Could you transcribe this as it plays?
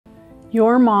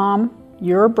Your mom,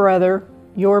 your brother,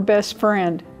 your best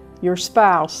friend, your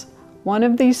spouse, one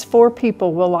of these 4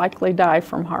 people will likely die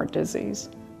from heart disease.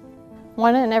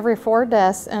 1 in every 4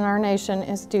 deaths in our nation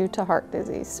is due to heart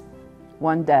disease.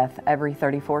 1 death every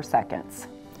 34 seconds.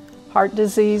 Heart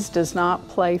disease does not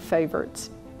play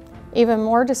favorites. Even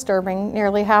more disturbing,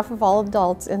 nearly half of all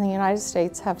adults in the United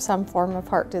States have some form of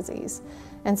heart disease,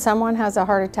 and someone has a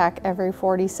heart attack every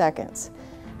 40 seconds.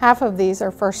 Half of these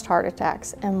are first heart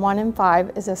attacks, and 1 in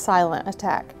 5 is a silent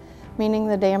attack, meaning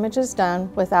the damage is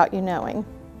done without you knowing.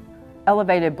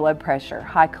 Elevated blood pressure,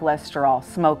 high cholesterol,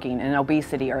 smoking, and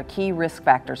obesity are key risk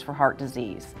factors for heart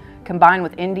disease. Combined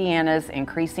with Indiana's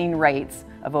increasing rates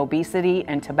of obesity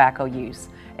and tobacco use,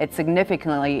 it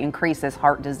significantly increases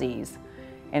heart disease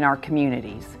in our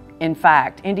communities. In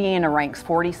fact, Indiana ranks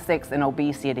 46th in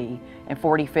obesity and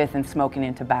 45th in smoking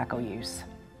and tobacco use.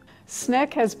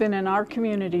 Schneck has been in our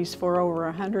communities for over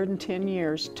 110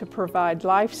 years to provide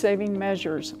life-saving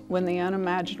measures when the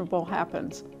unimaginable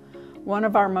happens. One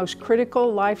of our most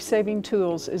critical life-saving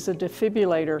tools is a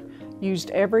defibrillator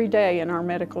used every day in our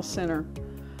medical center.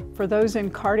 For those in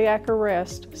cardiac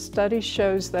arrest, studies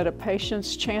shows that a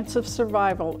patient's chance of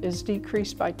survival is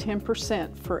decreased by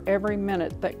 10% for every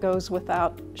minute that goes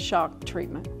without shock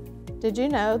treatment. Did you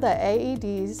know that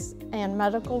AEDs and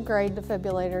medical-grade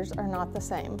defibrillators are not the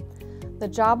same? The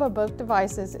job of both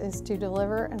devices is to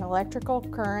deliver an electrical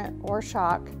current or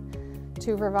shock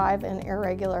to revive an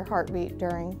irregular heartbeat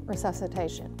during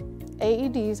resuscitation.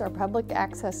 AEDs are public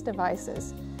access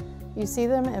devices. You see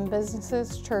them in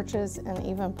businesses, churches, and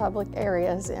even public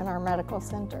areas in our medical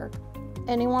center.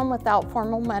 Anyone without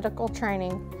formal medical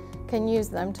training can use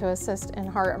them to assist in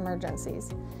heart emergencies.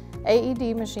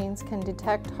 AED machines can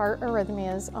detect heart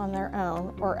arrhythmias on their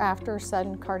own or after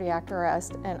sudden cardiac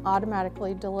arrest and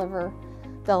automatically deliver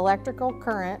the electrical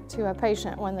current to a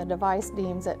patient when the device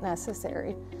deems it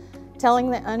necessary, telling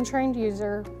the untrained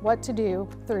user what to do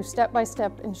through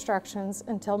step-by-step instructions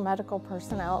until medical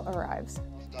personnel arrives.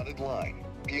 Dotted line.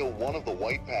 Peel one of the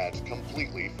white pads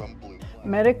completely from blue.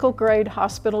 Medical-grade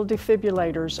hospital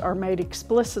defibrillators are made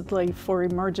explicitly for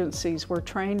emergencies where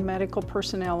trained medical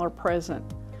personnel are present.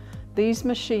 These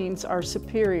machines are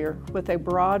superior with a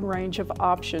broad range of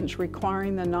options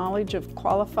requiring the knowledge of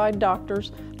qualified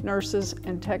doctors, nurses,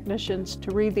 and technicians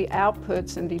to read the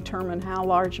outputs and determine how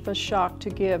large of a shock to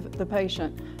give the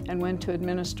patient and when to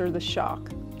administer the shock.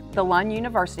 The Lund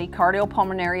University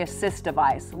Cardiopulmonary Assist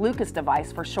Device, Lucas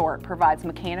device for short, provides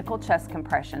mechanical chest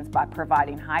compressions by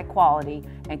providing high quality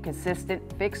and consistent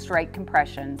fixed rate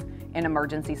compressions in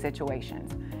emergency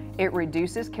situations. It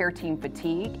reduces care team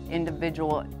fatigue,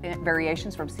 individual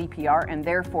variations from CPR, and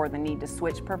therefore the need to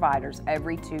switch providers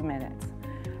every 2 minutes.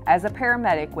 As a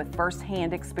paramedic with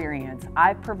first-hand experience,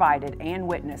 I've provided and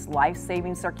witnessed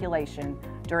life-saving circulation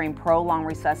during prolonged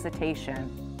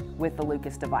resuscitation with the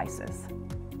Lucas devices.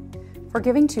 For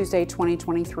Giving Tuesday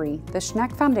 2023, the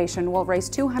Schneck Foundation will raise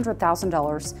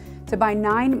 $200,000 to buy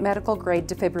 9 medical-grade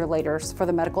defibrillators for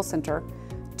the medical center,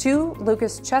 2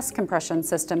 Lucas chest compression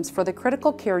systems for the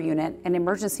critical care unit and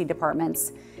emergency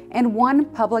departments, and 1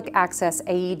 public access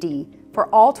AED for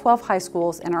all 12 high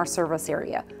schools in our service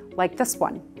area, like this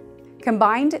one.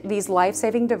 Combined, these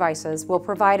life-saving devices will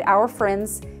provide our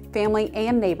friends, family,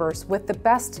 and neighbors with the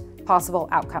best possible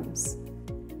outcomes.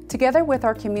 Together with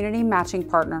our community matching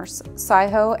partners,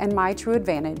 SciHo and My True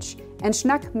Advantage, and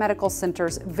Schneck Medical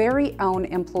Center's very own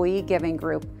employee giving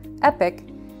group, EPIC,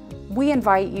 we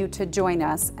invite you to join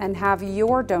us and have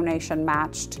your donation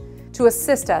matched to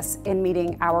assist us in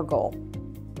meeting our goal.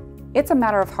 It's a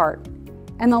matter of heart,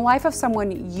 and the life of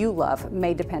someone you love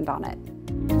may depend on it.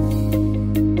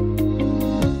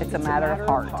 It's a matter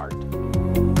of heart.